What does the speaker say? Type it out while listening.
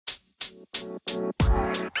Hey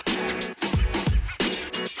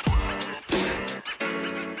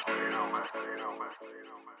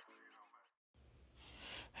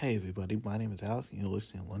everybody, my name is Alex and you're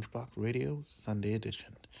listening to LunchBox Radio Sunday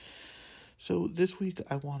Edition. So this week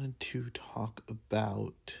I wanted to talk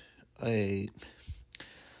about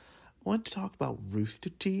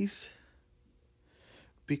Rooster Teeth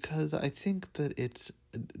because I think that it's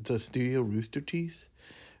the studio Rooster Teeth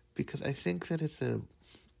because I think that it's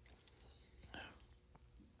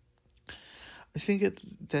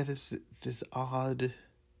this odd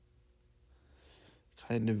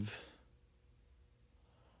kind of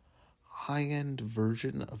high-end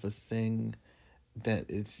version of a thing that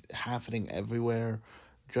is happening everywhere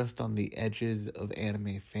just on the edges of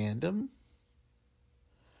anime fandom.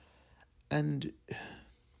 And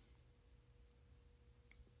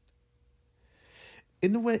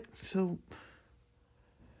in a way, so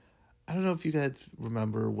I don't know if you guys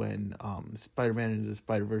remember when Spider-Man Into the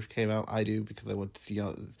Spider-Verse came out. I do, because I went to see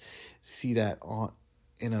that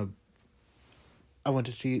I went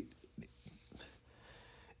to see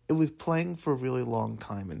it was playing for a really long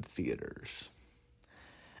time in theaters.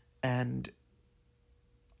 And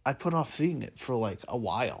I put off seeing it for like a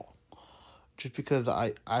while. Just because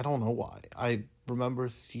I don't know why. I remember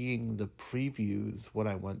seeing the previews when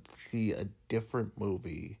I went to see a different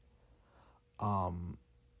movie. It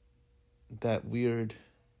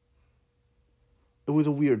was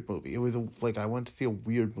a weird movie. It was I went to see a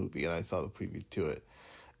weird movie and I saw the previews to it.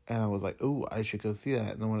 And I was like, oh, I should go see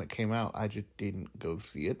that. And then when it came out, I just didn't go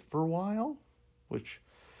see it for a while. Which,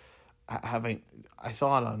 I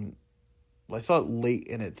saw it late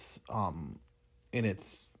in its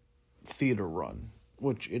theater run.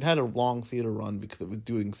 Which, it had a long theater run because it was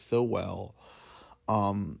doing so well.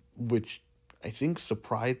 Which I think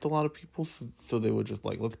surprised a lot of people. So they were just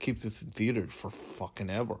like, let's keep this in theaters for fucking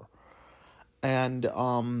ever. And,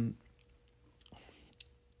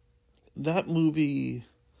 that movie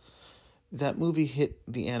hit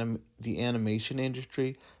the animation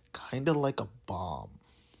industry kind of like a bomb.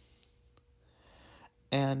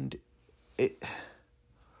 And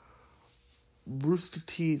Rooster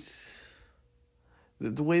Teeth,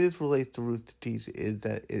 the way this relates to Rooster Teeth is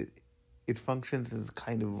that it functions as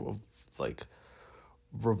kind of like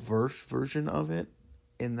reverse version of it,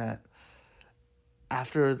 in that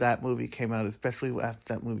after that movie came out, especially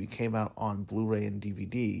after that movie came out on Blu-ray and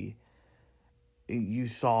DVD, you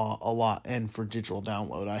saw a lot, and for digital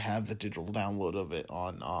download, I have the digital download of it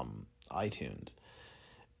on iTunes.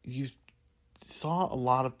 You saw a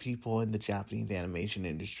lot of people in the Japanese animation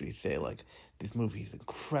industry say, like, this movie is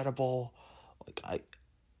incredible. Like,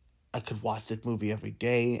 I could watch this movie every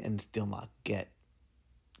day and still not get,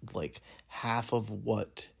 like, half of the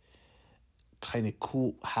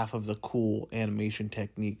cool animation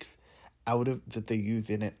techniques that they use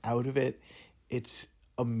in it out of it. It's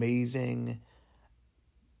amazing.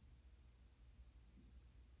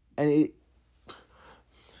 And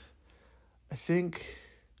I think,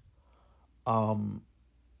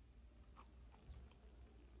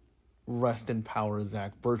 rest in power,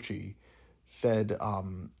 Zach Berchi said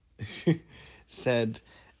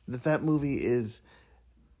that movie is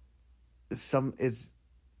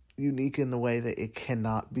unique in the way that it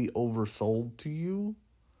cannot be oversold to you.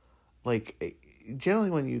 Like,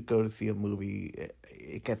 generally when you go to see a movie,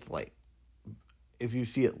 it gets, like, if you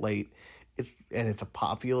see it late, it's a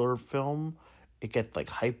popular film, it gets, like,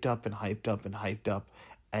 hyped up and hyped up and hyped up,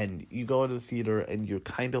 and you go into the theater and you're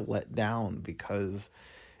kind of let down because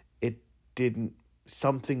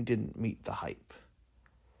something didn't meet the hype.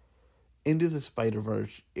 Into the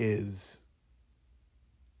Spider-Verse is,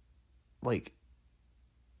 like,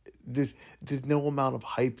 there's no amount of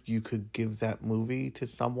hype you could give that movie to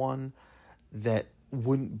someone that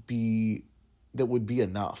would be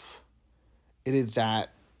enough. It is that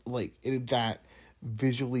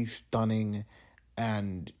visually stunning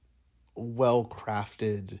and well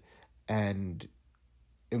crafted and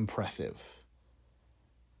impressive.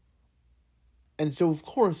 And so, of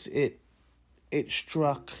course, it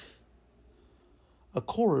struck a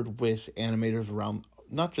chord with animators around,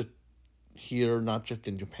 not just here, not just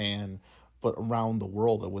in Japan, but around the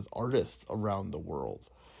world, and with artists around the world.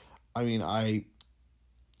 I mean,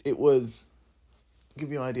 give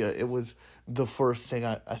you an idea, it was the first thing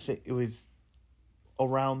I think it was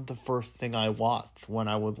around the first thing I watched when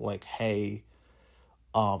I was like, hey,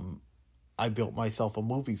 I built myself a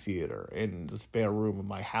movie theater in the spare room of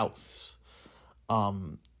my house.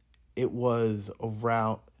 It was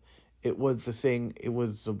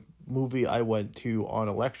the movie I went to on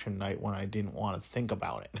election night when I didn't want to think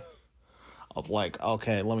about it. I was like,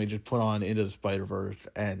 okay, let me just put on Into the Spider-Verse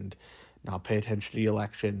and not pay attention to the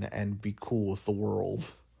election, and be cool with the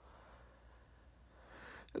world.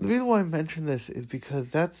 The reason why I mention this is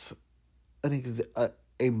because that's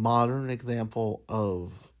a modern example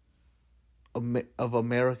of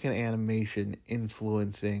American animation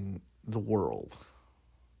influencing the world.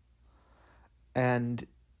 And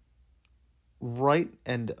I'm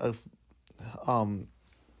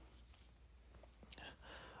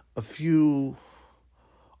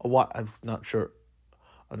not sure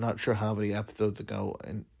how many episodes ago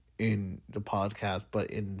in the podcast, but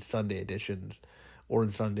in Sunday editions,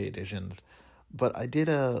 but I did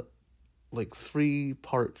a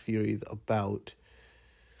 3-part series about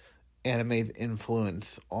anime's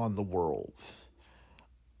influence on the world.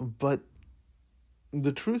 But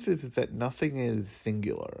the truth is that nothing is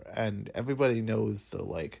singular, and everybody knows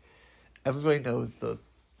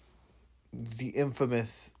the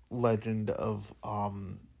infamous legend of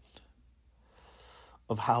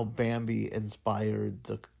how Bambi inspired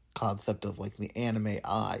the concept of the anime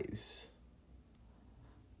eyes.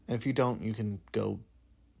 And if you don't, you can go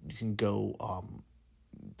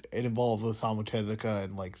it involves Osamu Tezuka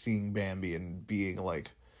and seeing Bambi and being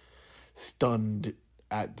stunned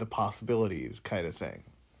at the possibilities kind of thing.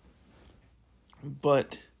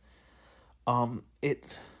 But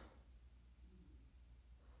it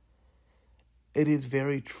is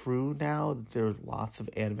very true now that there's lots of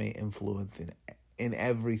anime influence in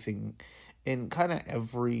everything, in kind of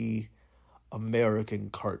every American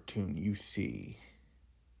cartoon you see.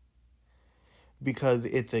 Because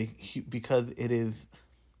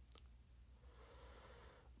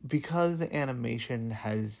animation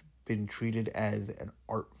has been treated as an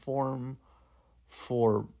art form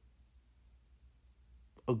for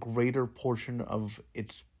a greater portion of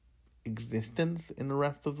its existence in the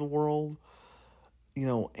rest of the world.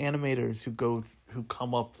 Animators who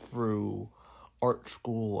come up through art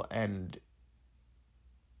school and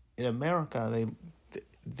in America,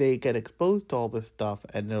 they get exposed to all this stuff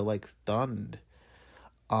and they're stunned.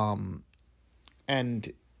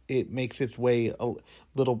 And it makes its way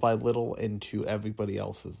little by little into everybody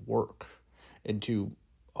else's work, into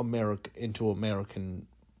American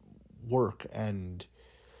work and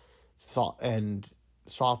thought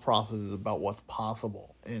processes about what's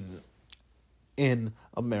possible in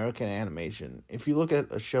American animation. If you look at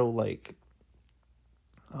a show like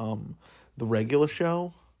The Regular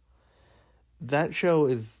Show, that show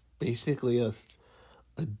is basically a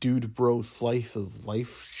dude bro slice of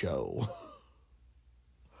life show.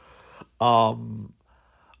 And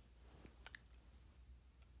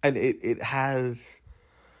it has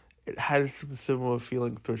some similar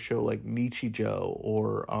feelings to a show like Nichijou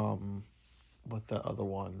or what's that other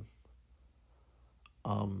one?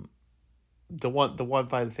 The one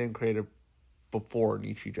by the same creator before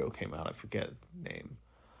Nichijou came out. I forget his name.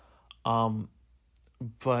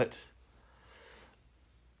 But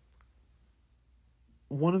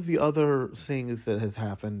one of the other things that has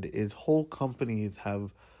happened is whole companies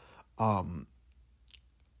have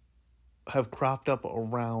cropped up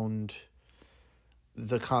around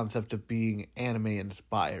the concept of being anime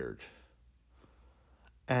inspired.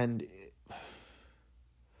 And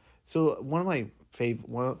so one of my favorite,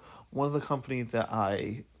 one of the companies that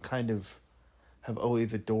I kind of have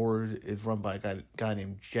always adored is run by a guy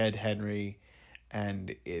named Jed Henry,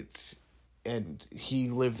 and he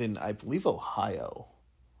lives in, I believe, Ohio.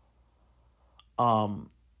 And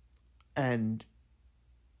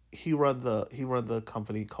he runs a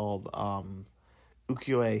company called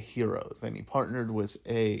Ukiyo-e Heroes, and he partnered with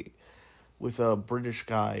a British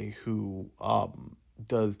guy who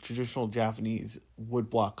does traditional Japanese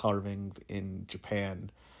woodblock carvings in Japan,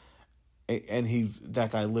 and that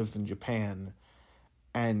guy lives in Japan,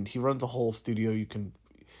 and he runs a whole studio. You can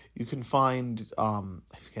find I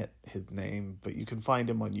forget his name, but you can find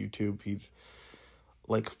him on YouTube. He's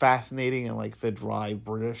fascinating in the dry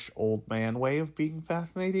British old man way of being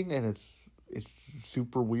fascinating, and it's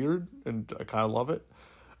super weird, and I kind of love it.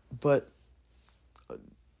 But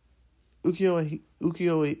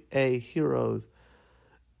Ukiyo-e Heroes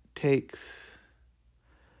takes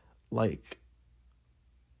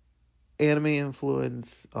anime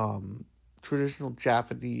influence, traditional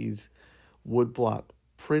Japanese woodblock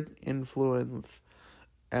print influence,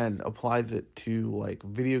 and applies it to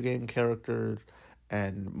video game characters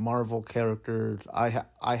and Marvel characters. I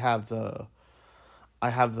have the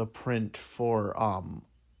print for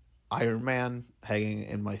Iron Man hanging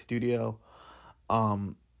in my studio,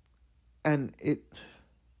 and it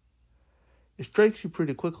strikes you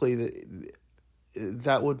pretty quickly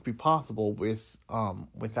that wouldn't be possible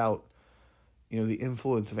without the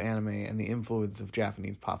influence of anime and the influence of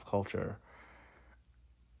Japanese pop culture.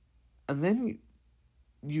 And then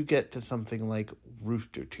you get to something like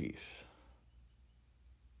Rooster Teeth.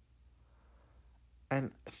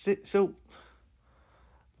 And so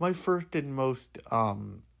my first and most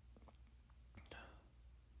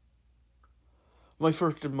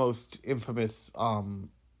infamous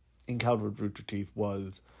encounter with Rooster Teeth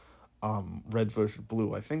was Red versus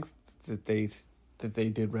Blue. I think that they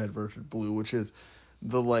did Red versus Blue, which is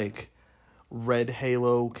the like Red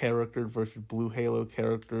Halo character versus Blue Halo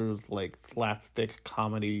characters, like slapstick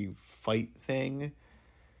comedy fight thing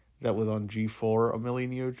that was on G4 a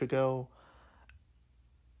million years ago.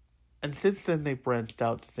 And since then they branched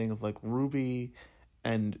out to things like Ruby,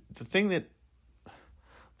 and the thing that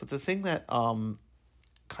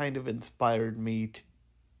kind of inspired me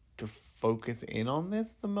to focus in on this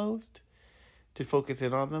the most, to focus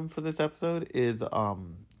in on them for this episode, is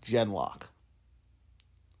Genlock.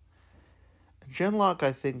 Genlock,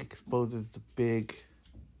 I think, exposes the big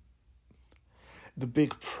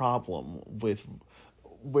problem with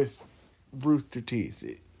Rooster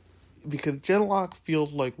Teeth, because Genlock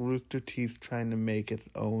feels like Rooster Teeth trying to make its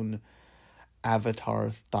own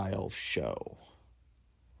Avatar-style show.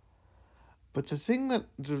 But the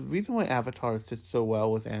reason why Avatar sits so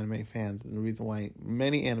well with anime fans, and the reason why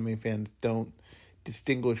many anime fans don't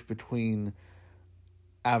distinguish between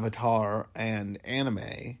Avatar and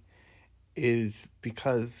anime, is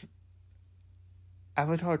because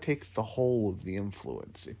Avatar takes the whole of the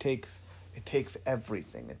influence. It takes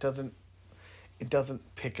everything. It doesn't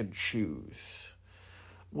pick and choose.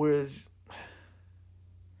 Whereas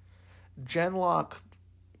Genlock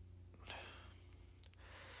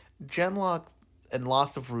and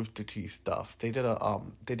lots of Rooster Teeth stuff. They did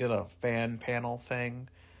a fan panel thing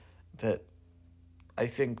that I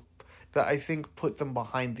think put them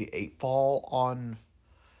behind the 8 ball on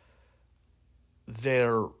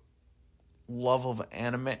their love of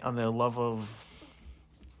anime, on their love of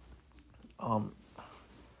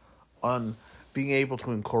on being able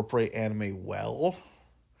to incorporate anime well,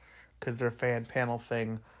 because their fan panel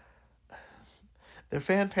thing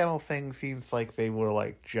seems like they were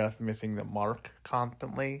like just missing the mark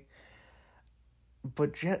constantly.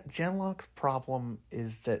 But Genlock's problem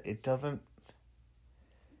is that it doesn't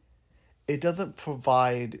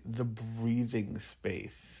provide the breathing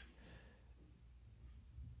space,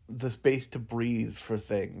 the space to breathe for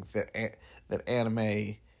things that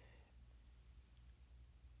anime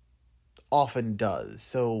often does.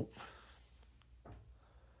 So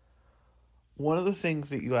one of the things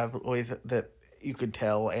that you could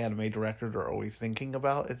tell anime directors are always thinking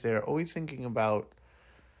about is they're always thinking about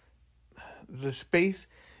the space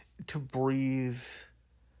to breathe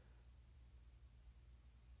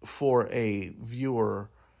for a viewer,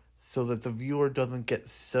 so that the viewer doesn't get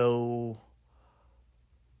so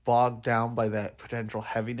bogged down by that potential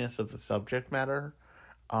heaviness of the subject matter.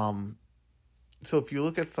 So if you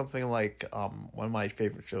look at something like one of my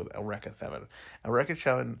favorite shows, Eureka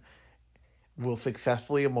 7 will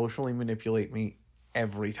successfully emotionally manipulate me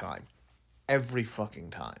every time. Every fucking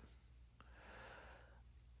time.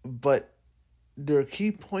 But there are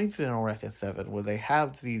key points in Eureka 7 where they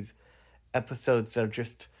have these episodes that are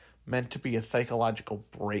just meant to be a psychological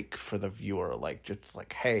break for the viewer. Like, just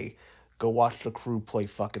like, hey, go watch the crew play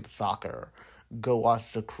fucking soccer. Go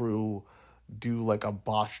watch the crew do, like, a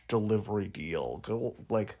botched delivery deal. Go,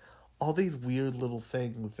 like, all these weird little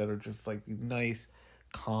things that are just, like, these nice,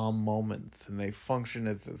 calm moments. And they function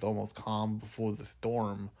as this almost calm before the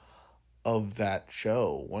storm of that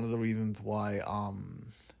show. One of the reasons why,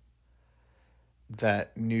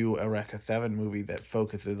 that new Eureka 7 movie that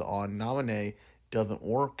focuses on Naminé doesn't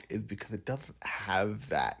work is because it doesn't have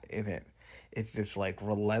that in it. It's this, like,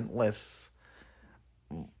 relentless,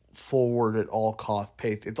 forward at all cost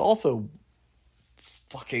pace. It's also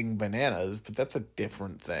fucking bananas, but that's a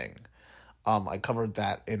different thing. I covered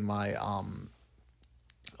that in my, on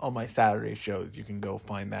my Saturday shows. You can go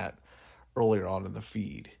find that earlier on in the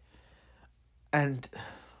feed. And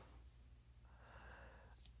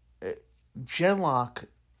Genlock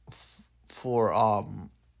for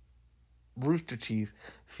Rooster Teeth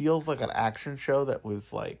feels like an action show that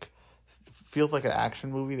was feels like an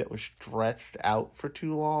action movie that was stretched out for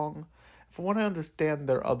too long. From what I understand,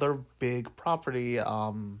 their other big property,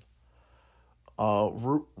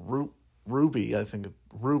 Ruby, I think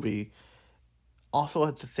Ruby, also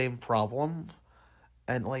has the same problem.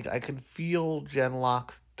 And, like, I can feel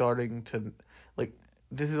Genlock starting to, like,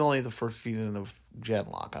 this is only the first season of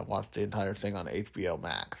Genlock. I watched the entire thing on HBO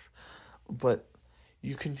Max. But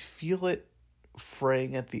you can feel it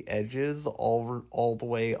fraying at the edges all the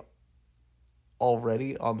way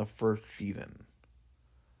already on the first season.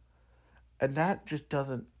 And that just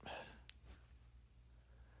doesn't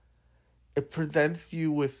it presents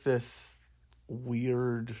you with this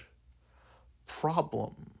weird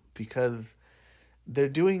problem because they're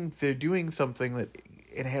doing something that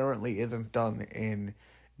inherently isn't done in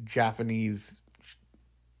Japanese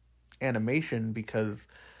animation because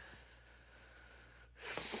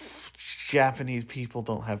Japanese people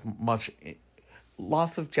don't have much.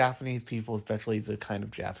 Lots of Japanese people, especially the kind of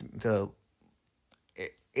the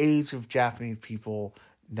age of Japanese people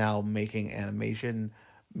now making animation,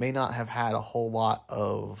 may not have had a whole lot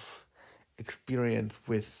of experience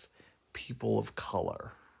with people of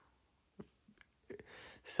color.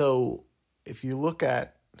 So if you look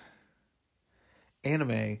at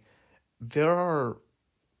anime, there are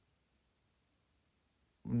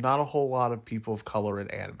not a whole lot of people of color in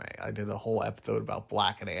anime. I did a whole episode about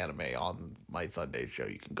black and anime on my Sunday show.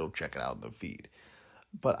 You can go check it out in the feed.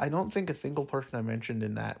 But I don't think a single person I mentioned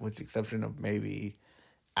in that, with the exception of maybe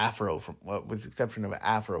with the exception of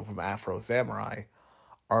Afro from Afro Samurai,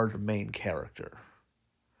 are the main character.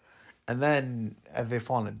 And then, as if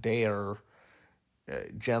on a dare,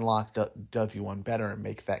 Genlock does you one better and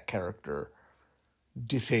makes that character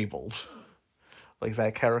disabled. Like,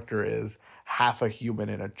 that character is half a human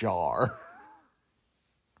in a jar.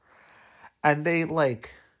 And they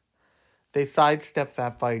sidestep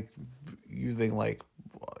that by using,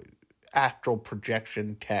 astral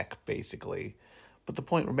projection tech, basically. But the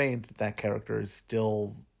point remains that character is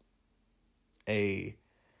still a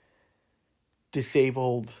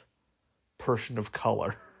disabled person of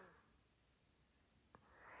color.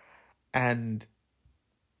 And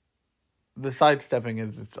the sidestepping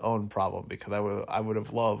is its own problem because I would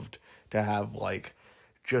have loved to have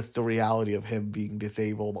just the reality of him being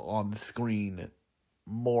disabled on the screen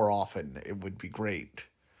more often. It would be great.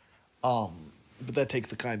 But that takes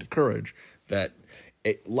the kind of courage that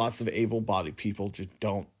lots of able-bodied people just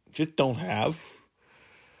don't have.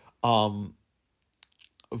 But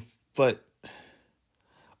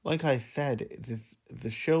like I said, the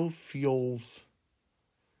show feels,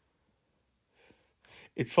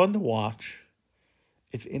 it's fun to watch.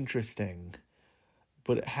 It's interesting,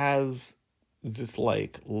 but it has this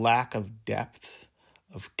lack of depth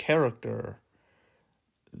of character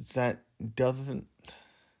that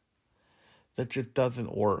just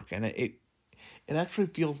doesn't work. And it actually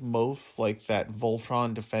feels most like that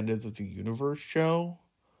Voltron Defenders of the Universe show.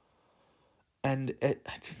 And it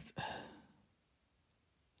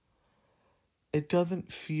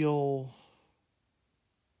doesn't feel...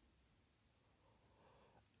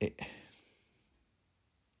 It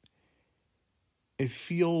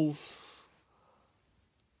feels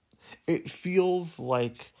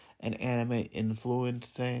like an anime influence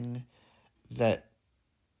thing that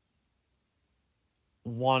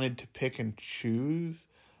wanted to pick and choose,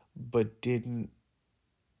 but didn't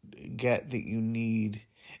get that you need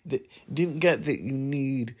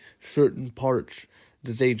certain parts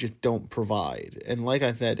that they just don't provide. And like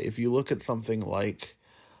I said, if you look at something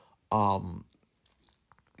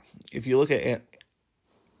if you look at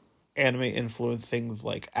anime influence things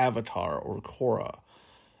like Avatar or Korra,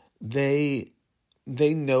 they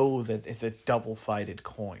know that it's a double-sided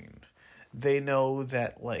coin. They know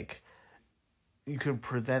that you can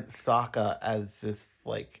present Sokka as this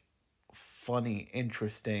funny,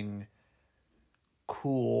 interesting,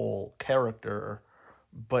 cool character,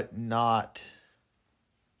 but not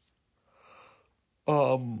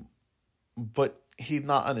but he's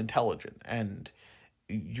not unintelligent, and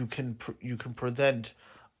you can present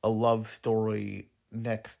a love story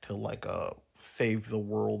next to a save the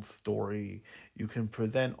world story. You can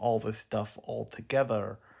present all this stuff all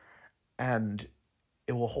together, and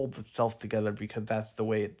it will hold itself together because that's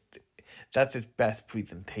that's its best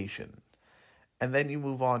presentation. And then you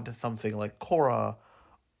move on to something like Korra,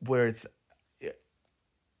 where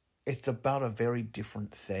it's about a very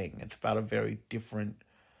different thing. It's about a very different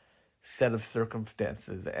set of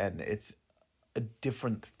circumstances, and it's a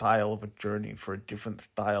different style of a journey for a different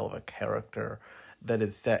style of a character that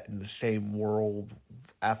is set in the same world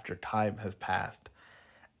after time has passed.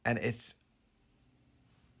 And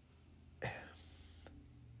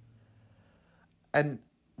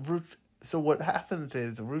so what happens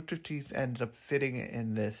is Rooster Teeth ends up sitting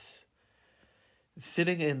in this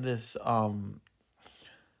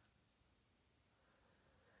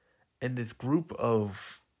group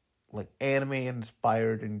of anime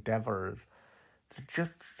inspired endeavors.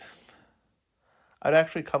 I'd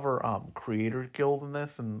actually cover Creators Guild in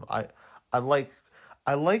this, and I like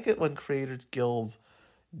it when Creators Guild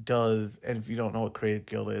does, and if you don't know what Creators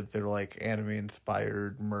Guild is, they're anime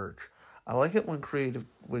inspired merch. I like it when Creators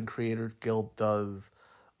Guild does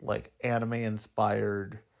anime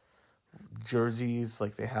inspired jerseys.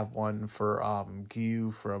 Like they have one for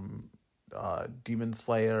Gyu from Demon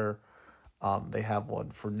Slayer. They have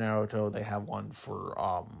one for Naruto. They have one for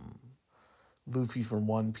Luffy from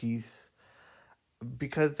One Piece.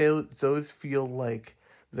 Because those feel like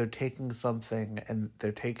they're taking something and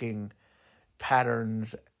they're taking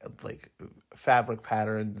patterns, like fabric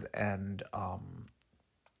patterns and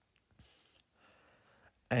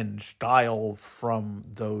styles from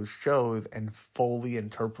those shows and fully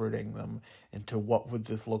interpreting them into what would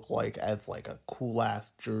this look like as like a cool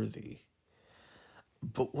ass jersey.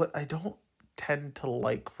 But what I don't tend to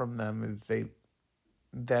like from them is they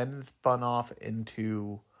then spun off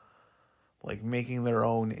into like making their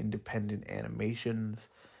own independent animations.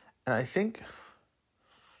 And I think,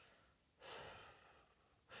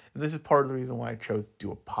 and this is part of the reason why I chose to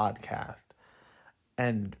do a podcast.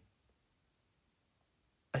 And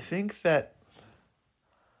I think that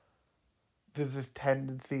there's this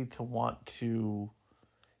tendency to want to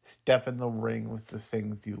step in the ring with the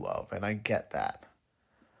things you love, and I get that.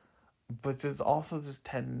 But there's also this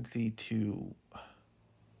tendency to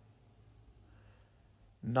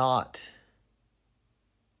not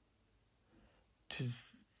to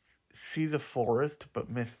see the forest but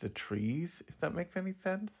miss the trees, if that makes any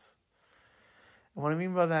sense. And what I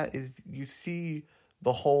mean by that is you see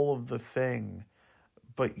the whole of the thing,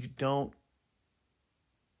 but you don't,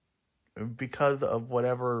 because of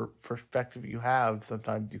whatever perspective you have,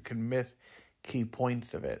 sometimes you can miss key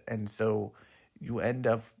points of it. And so you end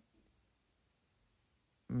up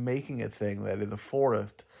making a thing that is a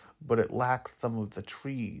forest, but it lacks some of the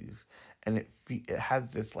trees. And it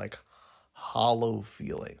has this like hollow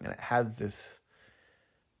feeling. And it has this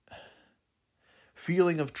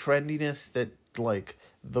feeling of trendiness that like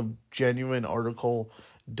the genuine article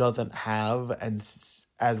doesn't have. And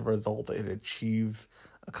as a result, it achieves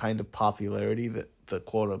a kind of popularity that the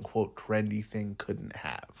quote-unquote trendy thing couldn't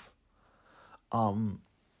have.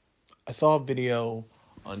 I saw a video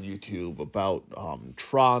on YouTube about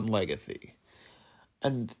Tron Legacy.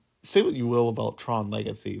 And say what you will about Tron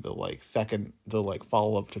Legacy, the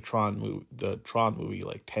follow-up to the Tron movie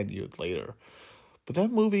like 10 years later. But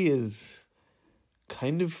that movie is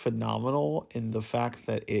kind of phenomenal in the fact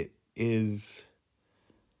that it is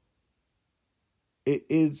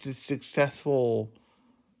a successful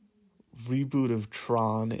reboot of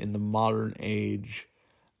Tron in the modern age,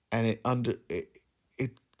 and it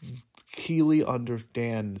keenly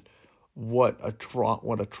understands what a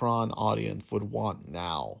Tron audience would want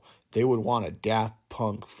now. They would want a Daft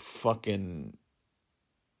Punk fucking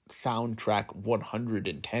soundtrack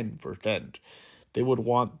 110%. They would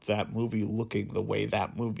want that movie looking the way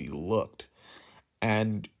that movie looked.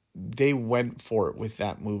 And they went for it with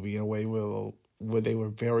that movie in a way where they were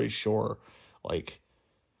very sure, like,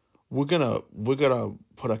 we're gonna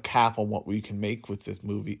put a cap on what we can make with this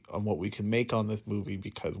movie, on what we can make on this movie,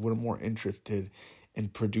 because we're more interested in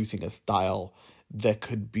producing a style that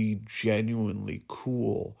could be genuinely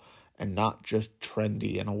cool and not just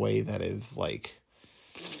trendy in a way that is like,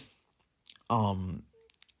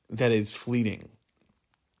 that is fleeting.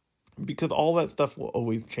 Because all that stuff will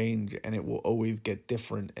always change, and it will always get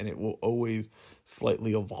different, and it will always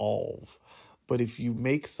slightly evolve. But if you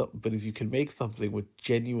can make something with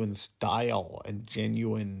genuine style and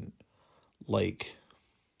genuine, like,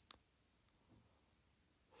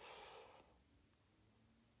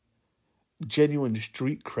 genuine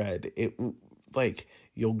street cred, it like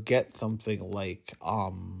you'll get something like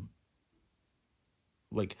an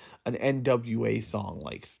NWA song,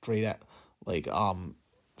 like straight at like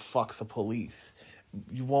fuck the police.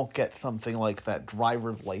 You won't get something like that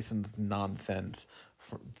driver's license nonsense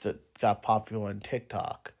that got popular on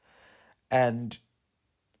TikTok. And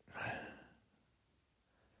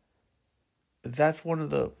that's one of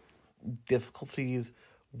the difficulties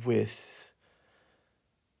with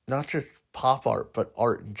not just pop art, but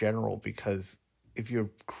art in general, because if you're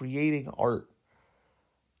creating art,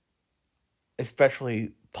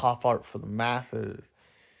 especially pop art for the masses,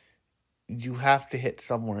 you have to hit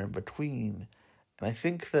somewhere in between. And I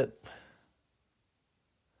think that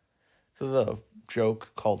there's a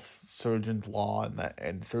joke called Surgeon's Law,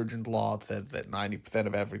 and Surgeon's Law says that 90%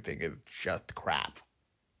 of everything is just crap.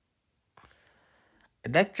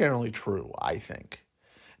 And that's generally true, I think.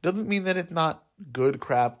 Doesn't mean that it's not good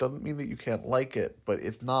crap, doesn't mean that you can't like it, but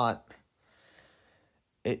it's not,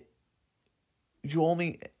 you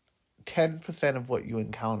only, 10% of what you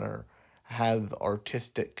encounter has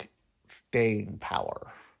artistic staying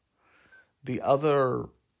power. The other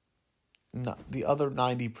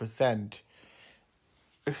 90%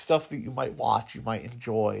 is stuff that you might watch, you might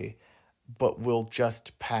enjoy, but will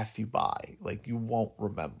just pass you by. Like, you won't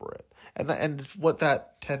remember it. And what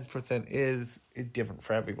that 10% is different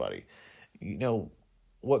for everybody. You know,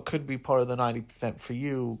 what could be part of the 90% for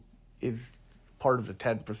you is part of the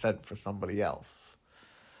 10% for somebody else.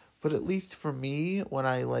 But at least for me, when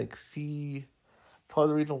I like see, part of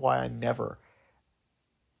the reason why I never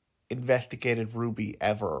investigated Ruby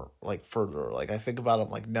ever like further, like I think about it,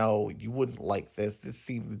 I'm like, no, you wouldn't like this. This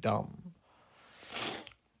seems dumb.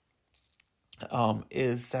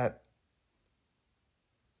 Is that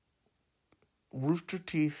Rooster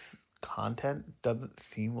Teeth's content doesn't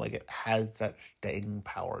seem like it has that staying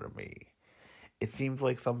power to me. It seems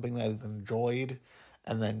like something that is enjoyed,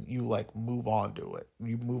 and then you like move on to it.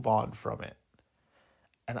 You move on from it.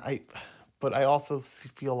 And but I also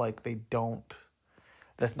feel like they don't.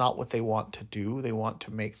 That's not what they want to do. They want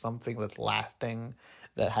to make something that's lasting,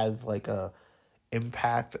 that has like a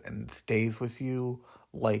impact and stays with you,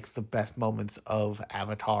 like the best moments of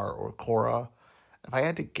Avatar or Korra. If I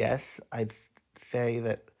had to guess, I'd say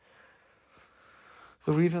that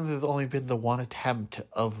the reason there's only been the one attempt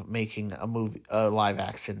of making a live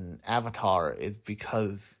action Avatar, is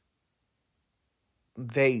because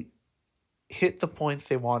they hit the points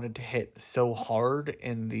they wanted to hit so hard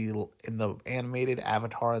in the animated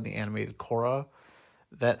Avatar and the animated Korra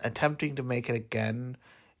that attempting to make it again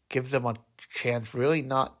gives them a chance really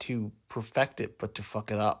not to perfect it but to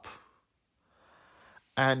fuck it up.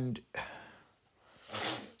 And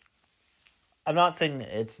I'm not saying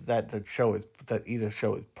it's that that either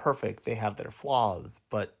show is perfect. They have their flaws,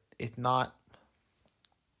 but it's not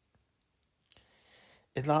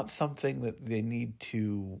something that they need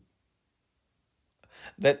to,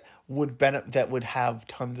 that would have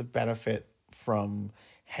tons of benefit from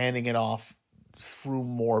handing it off through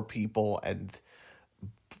more people and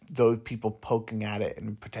those people poking at it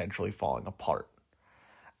and potentially falling apart.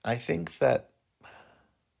 I think that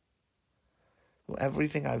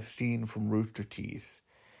everything I've seen from Rooster Teeth,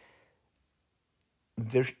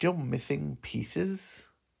 they're still missing pieces,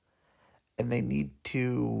 and they need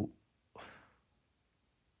to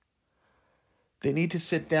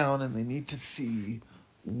sit down and they need to see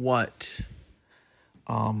what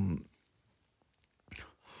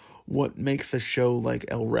makes a show like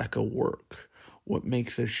El Recca work, what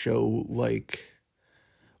makes a show like,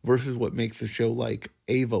 versus what makes a show like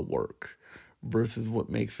Ava work, versus what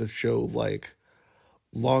makes a show like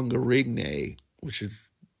Longarigné, which is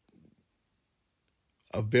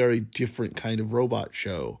a very different kind of robot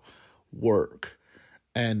show, work,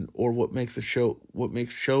 or what makes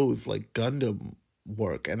shows like Gundam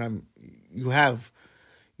work. And you have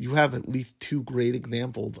at least two great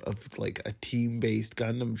examples of like a team-based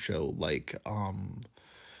Gundam show, like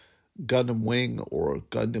Gundam Wing or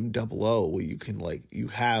Gundam 00, where you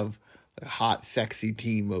have a hot, sexy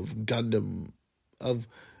team of Gundam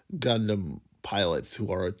pilots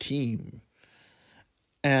who are a team.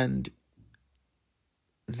 And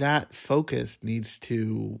that focus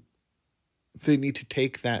they need to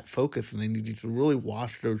take that focus, and they need to really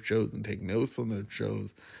watch those shows and take notes from those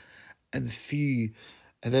shows and see,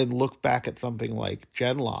 and then look back at something like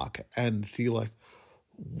Genlock and see like,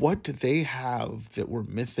 what do they have that we're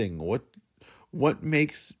missing? What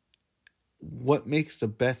makes the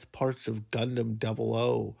best parts of Gundam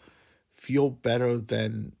 00 feel better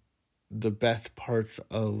than the best parts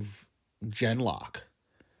of Genlock?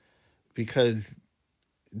 Because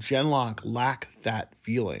Genlock lacks that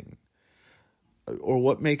feeling. Or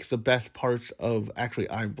what makes the best parts of, actually,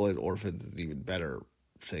 Iron Blooded Orphans is even better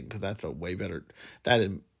thing, because that's a way better, that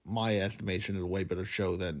in my estimation is a way better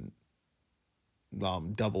show than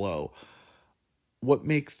 00. What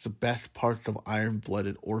makes the best parts of Iron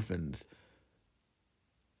Blooded Orphans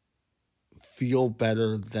feel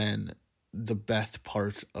better than the best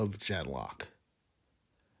parts of Genlock?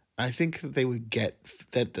 I think that they would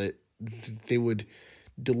they would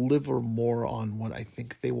deliver more on what I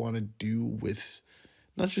think they want to do with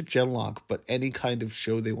not just Genlock, but any kind of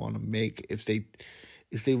show they want to make, if they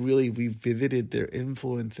really revisited their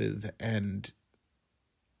influences and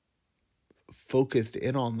focused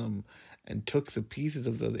in on them and took the pieces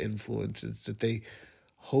of those influences that they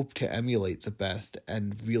hope to emulate the best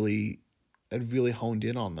and really honed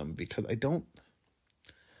in on them. Because I don't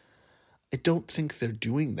think they're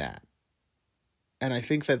doing that. And I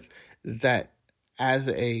think that as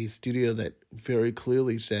a studio that very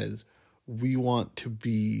clearly says, we want to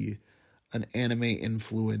be an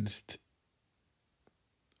anime-influenced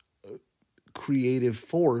creative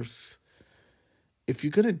force, if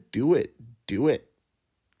you're gonna do it, do it.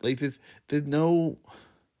 Like, there's no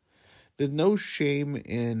shame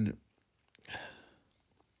in,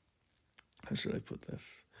 how should I put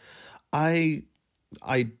this? I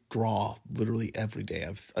I draw literally every day.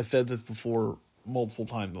 I've said this before multiple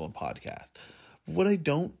times on the podcast. What I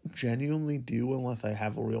don't genuinely do unless I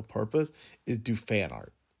have a real purpose is do fan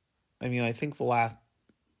art. I mean, I think the last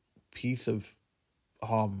piece of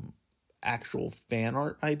actual fan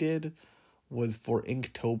art I did was for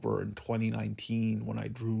Inktober in 2019 when I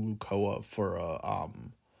drew Lukoa for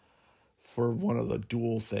one of the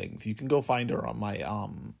dual things. You can go find her on my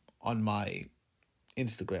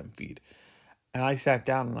Instagram feed. And I sat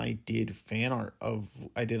down and I did a fan art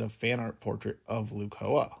portrait of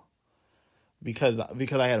Lukoa because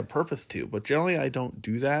I had a purpose to. But generally I don't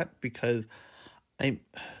do that because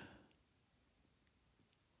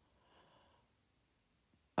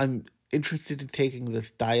I'm interested in taking the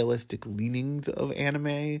stylistic leanings of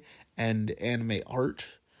anime and anime art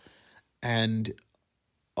and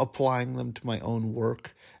applying them to my own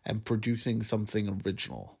work and producing something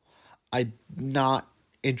original. I'm not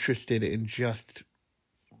interested in just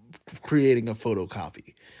creating a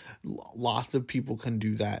photocopy. Lots of people can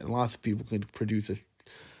do that, and lots of people can produce a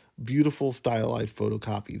beautiful stylized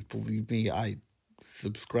photocopies. Believe me, I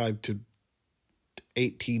subscribe to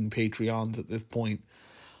 18 Patreons at this point.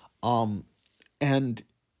 And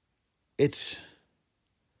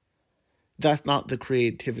that's not the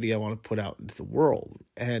creativity I want to put out into the world.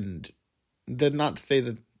 And then not to say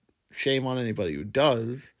that shame on anybody who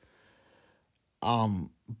does,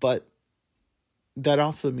 but that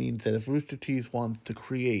also means that if Rooster Teeth wants to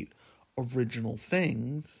create original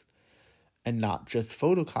things and not just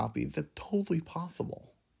photocopies, that's totally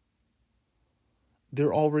possible.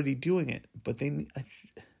 They're already doing it, but they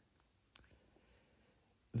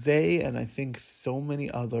and I think so many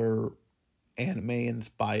other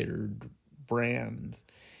anime-inspired brands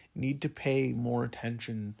need to pay more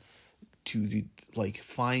attention to the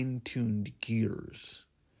fine-tuned gears,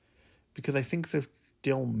 because I think they're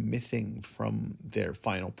still missing from their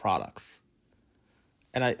final products.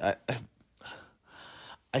 And I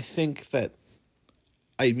think that,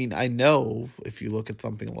 I mean, I know if you look at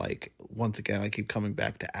something like, once again, I keep coming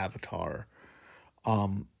back to Avatar,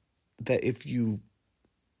 that if you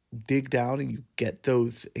dig down and you get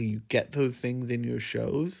those things in your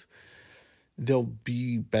shows, there'll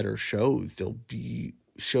be better shows. There'll be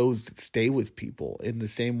shows that stay with people in the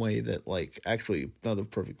same way that, actually, another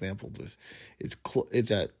perfect example of this is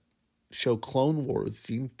that show Clone Wars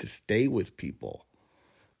seems to stay with people.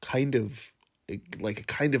 It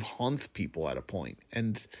kind of haunts people at a point.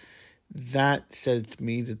 And that says to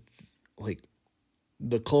me that,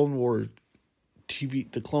 the Clone Wars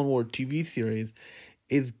TV series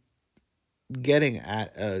is getting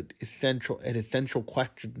at essential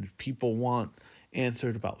questions people want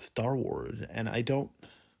answered about Star Wars, and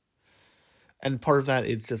part of that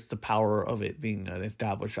is just the power of it being an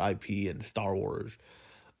established IP in Star Wars.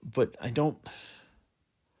 But I don't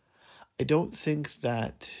think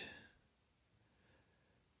that,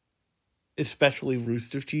 especially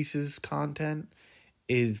Rooster Teeth's content,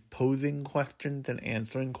 is posing questions and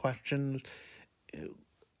answering questions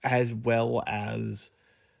as well as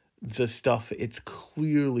the stuff it's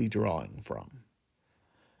clearly drawing from.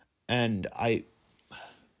 And I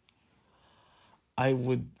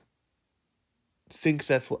would think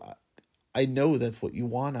I know that's what you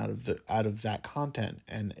want out of that content,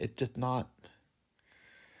 and it's just not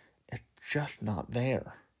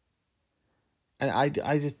there. And I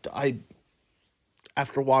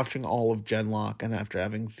after watching all of Genlock and after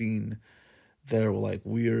having seen their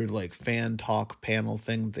weird fan talk panel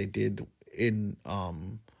things they did in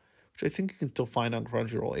which I think you can still find on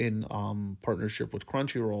Crunchyroll in partnership with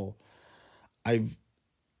Crunchyroll, I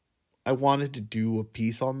wanted to do a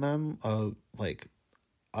piece on them,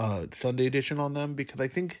 Sunday edition on them, because I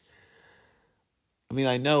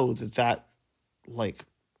know that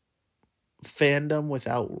fandom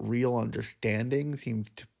without real understanding seems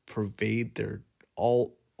to pervade their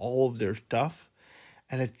all of their stuff,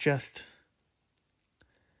 and it just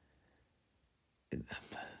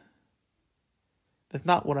that's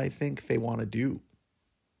not what I think they want to do.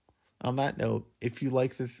 On that note, if you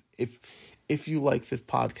like this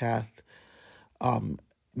podcast,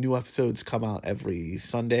 new episodes come out every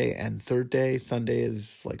Sunday and Thursday. Sunday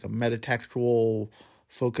is a metatextual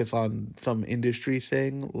focus on some industry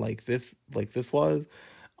thing like this was.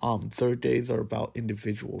 Thursdays are about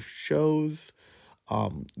individual shows.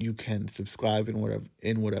 You can subscribe in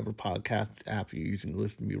whatever podcast app you're using to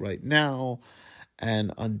listen to me right now.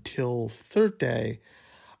 And until Thursday,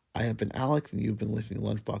 I have been Alex, and you've been listening to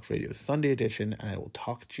LunchBox Radio Sunday Edition, and I will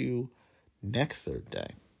talk to you next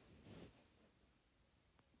Thursday.